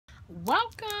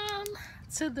Welcome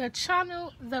to the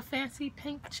channel, the Fancy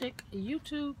Pink Chick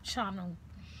YouTube channel.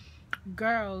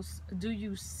 Girls, do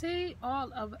you see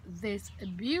all of this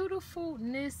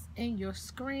beautifulness in your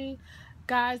screen?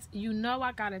 Guys, you know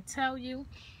I gotta tell you,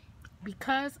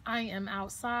 because I am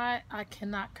outside, I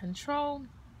cannot control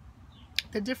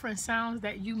the different sounds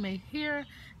that you may hear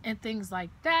and things like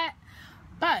that.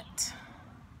 But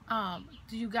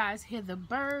do you guys hear the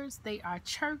birds? They are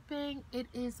chirping. It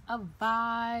is a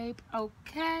vibe,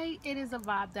 okay? It is a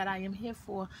vibe that I am here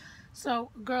for.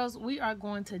 So girls, we are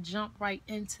going to jump right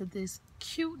into this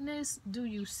cuteness. Do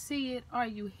you see it? Are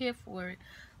you here for it?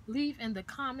 Leave in the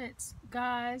comments,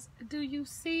 guys. Do you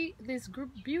see this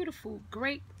beautiful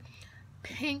grape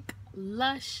pink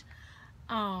lush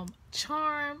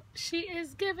charm? She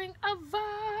is giving a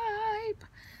vibe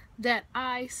that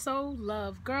I so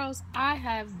love. Girls, I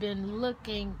have been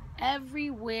looking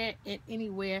everywhere and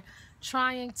anywhere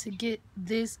trying to get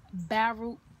this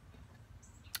barrel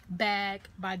bag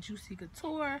by Juicy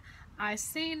Couture. I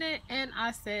seen it and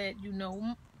I said, you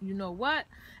know what,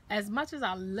 as much as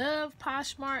I love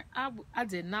Poshmark, I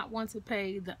did not want to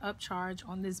pay the upcharge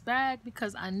on this bag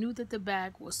because I knew that the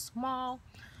bag was small.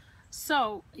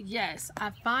 So yes,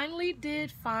 I finally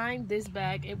did find this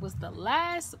bag. It was the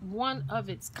last one of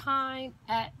its kind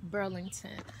at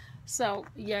Burlington. So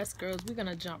yes, girls, we're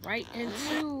gonna jump right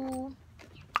into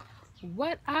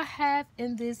what I have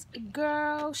in this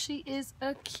girl. She is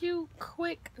a cute,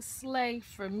 quick slay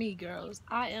for me, girls.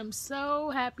 I am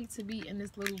so happy to be in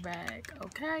this little bag,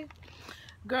 okay?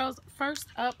 Girls, first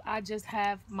up, I just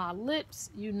have my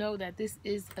lips. You know that this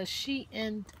is a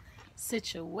Shein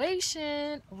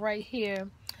situation right here,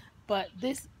 but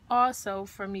this also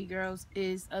for me, girls,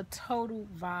 is a total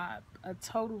vibe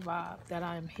that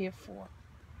I am here for.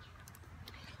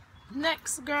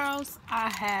 Next, girls,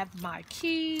 I have my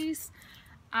keys.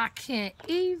 I can't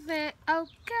even,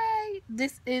 okay,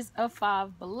 this is a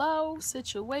Five Below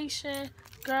situation.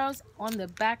 Girls, on the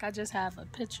back I just have a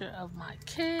picture of my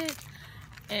kid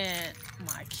and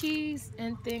my keys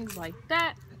and things like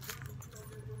that.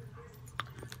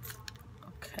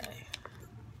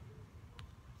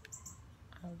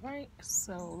 Alright,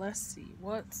 so let's see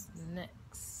what's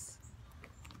next.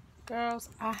 Girls,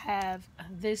 I have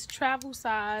this travel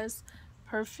size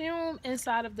perfume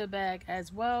inside of the bag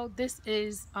as well. This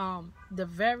is the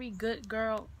Very Good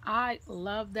Girl. I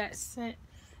love that scent.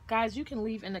 Guys, you can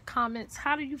leave in the comments,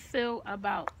 how do you feel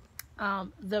about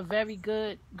the Very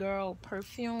Good Girl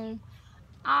perfume?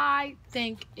 I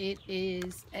think it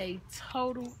is a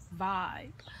total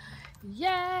vibe.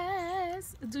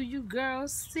 Yes, do you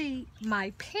girls see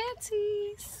my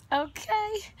panties?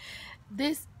 Okay,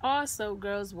 this also,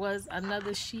 girls, was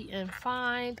another Shein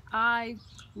find. I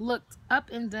looked up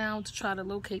and down to try to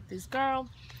locate this girl.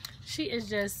 She is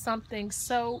just something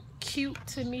so cute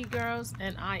to me, girls,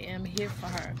 and I am here for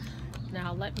her.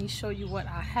 Now let me show you what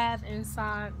I have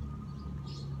inside.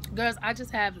 Girls, I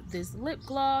just have this lip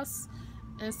gloss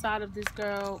inside of this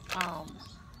girl,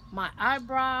 my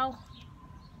eyebrow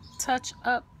touch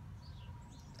up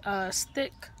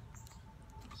stick.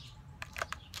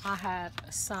 I have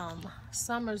some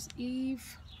Summer's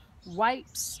Eve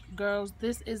wipes. Girls,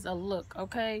 this is a look,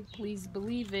 okay? Please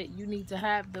believe it, you need to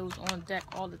have those on deck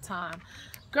all the time.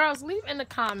 Girls, leave in the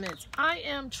comments. I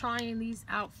am trying these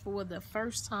out for the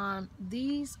first time.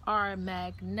 These are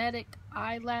magnetic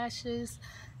eyelashes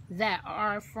that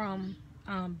are from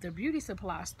the beauty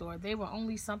supply store. They were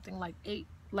only something like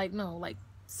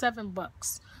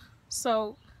 $7.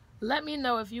 So let me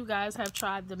know if you guys have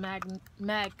tried the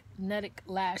magnetic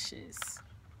lashes.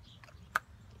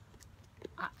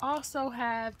 I also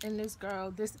have in this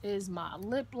girl, this is my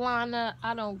lip liner.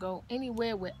 I don't go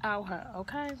anywhere without her,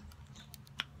 okay?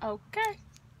 Okay.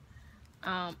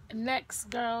 Next,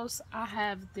 girls, I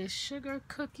have this sugar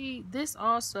cookie. This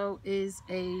also is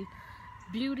a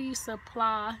beauty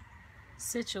supply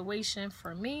situation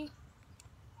for me.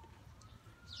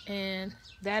 And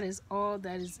that is all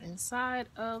that is inside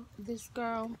of this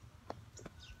girl.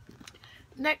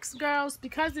 Next, girls,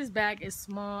 because this bag is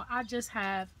small, I just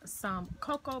have some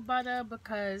cocoa butter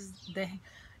because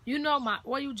my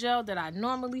oil gel that I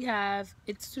normally have,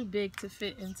 it's too big to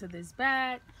fit into this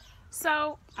bag.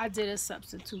 So I did a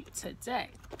substitute today.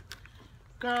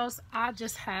 Girls, I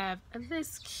just have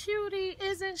this cutie.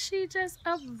 Isn't she just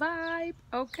a vibe?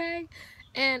 Okay.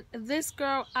 And this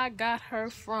girl, I got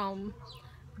her from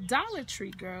Dollar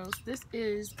Tree, girls. This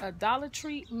is a Dollar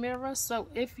Tree mirror. So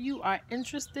if you are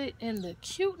interested in the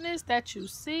cuteness that you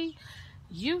see,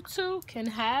 you too can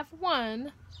have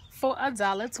one for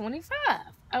 $1.25.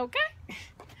 Okay,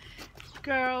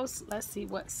 girls, let's see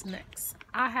what's next.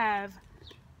 I have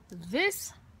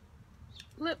this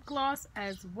lip gloss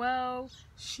as well.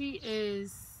 She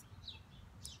is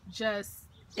just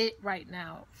it right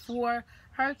now. For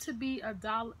her to be a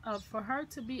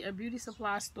beauty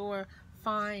supply store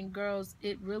fine, girls,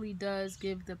 it really does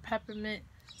give the peppermint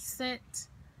scent.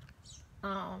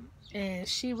 And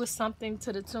she was something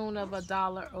to the tune of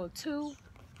 $1 or $2.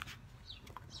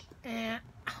 And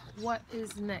what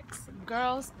is next,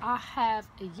 girls? I have,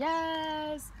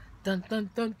 yes, dun dun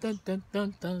dun dun dun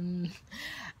dun dun,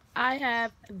 I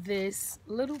have this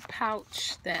little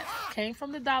pouch that came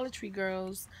from the Dollar Tree,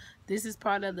 girls. This is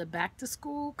part of the back to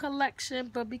school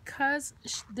collection, but because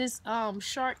this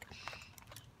shark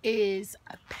is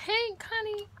pink,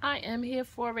 honey, I am here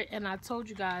for it. And I told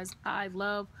you guys I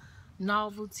love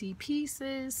novelty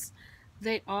pieces.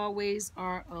 They always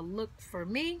are a look for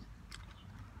me.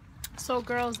 So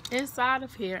girls, inside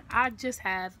of here I just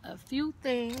have a few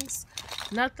things,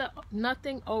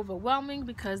 nothing overwhelming,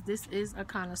 because this is a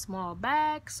kind of small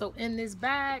bag. So in this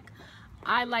bag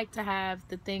I like to have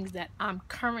the things that I'm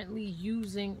currently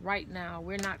using right now.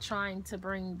 We're not trying to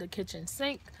bring the kitchen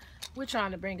sink, we're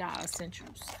trying to bring our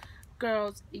essentials.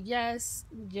 Girls, yes,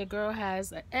 your girl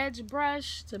has an edge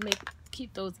brush to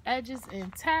keep those edges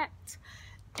intact,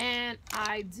 and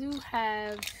I do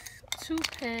have 2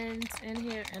 pens in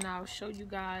here, and I'll show you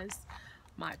guys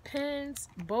my pens.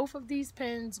 Both of these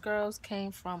pens, girls,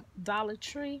 came from Dollar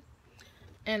Tree.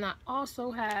 And I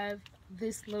also have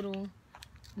this little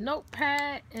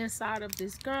notepad inside of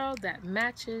this girl that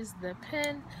matches the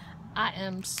pen. I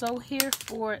am so here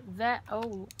for that.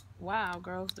 Oh wow,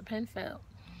 girls, the pen fell.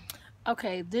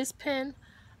 Okay, this pen,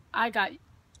 I got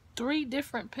 3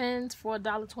 different pens for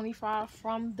 $1.25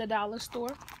 from the dollar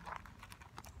store.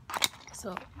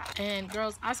 So, and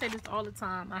girls, I say this all the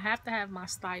time, I have to have my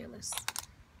stylus.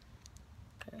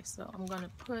 Okay, so I'm gonna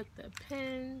put the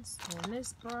pens on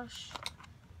this brush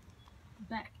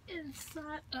back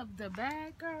inside of the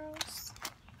bag, girls.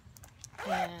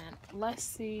 And let's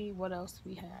see what else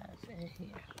we have in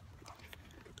here.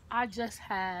 I just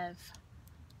have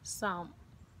some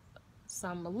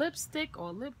lipstick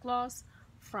or lip gloss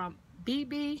from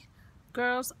BB.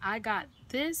 Girls, I got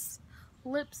this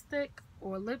lipstick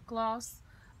or lip gloss.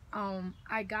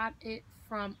 I got it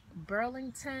from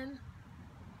Burlington.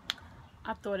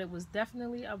 I thought it was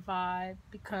definitely a vibe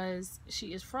because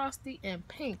she is frosty and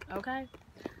pink, okay?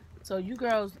 So you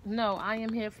girls know I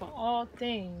am here for all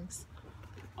things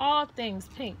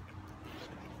pink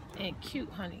and cute,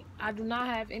 honey. I do not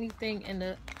have anything in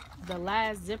the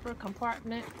last zipper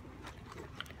compartment.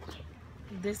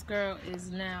 This girl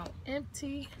is now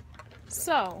empty.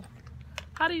 So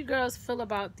how do you girls feel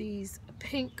about these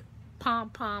pink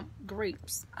pom-pom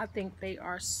grapes? I think they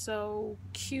are so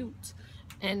cute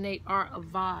and they are a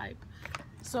vibe.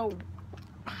 So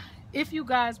if you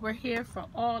guys were here for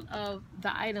all of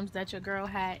the items that your girl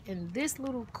had in this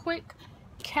little quick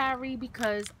carry,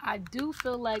 because I do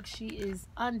feel like she is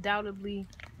undoubtedly,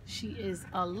 she is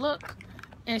a look,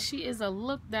 and she is a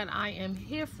look that I am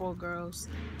here for, girls,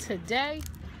 today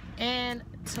and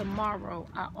tomorrow.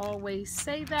 I always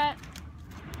say that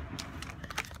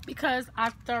because I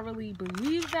thoroughly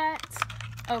believe that.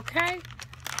 Okay,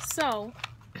 so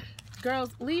girls,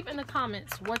 leave in the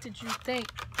comments, what did you think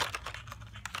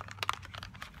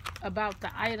about the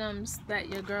items that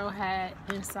your girl had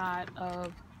inside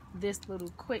of this little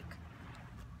quick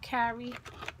carry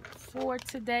for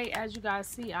today? As you guys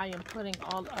see, I am putting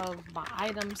all of my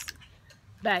items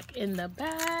back in the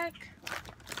bag,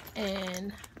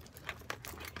 and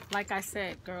like I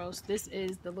said, girls, this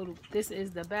is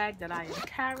the bag that I am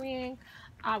carrying.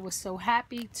 I was so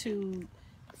happy to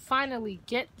finally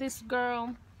get this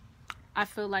girl. I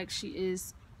feel like she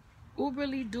is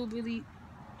uberly duberly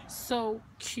so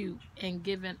cute and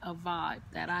giving a vibe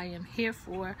that I am here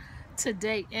for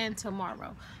today and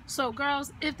tomorrow. So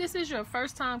girls, if this is your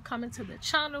first time coming to the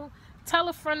channel, tell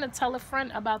a friend to tell a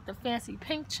friend about the Fancy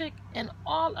Pink Chick and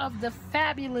all of the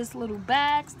fabulous little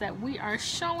bags that we are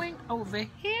showing over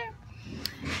here.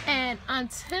 And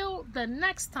until the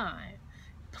next time,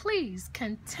 please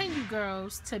continue,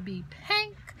 girls, to be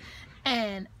pink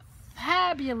and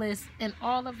fabulous in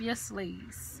all of your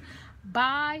sleeves.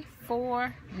 Bye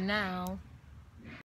for now.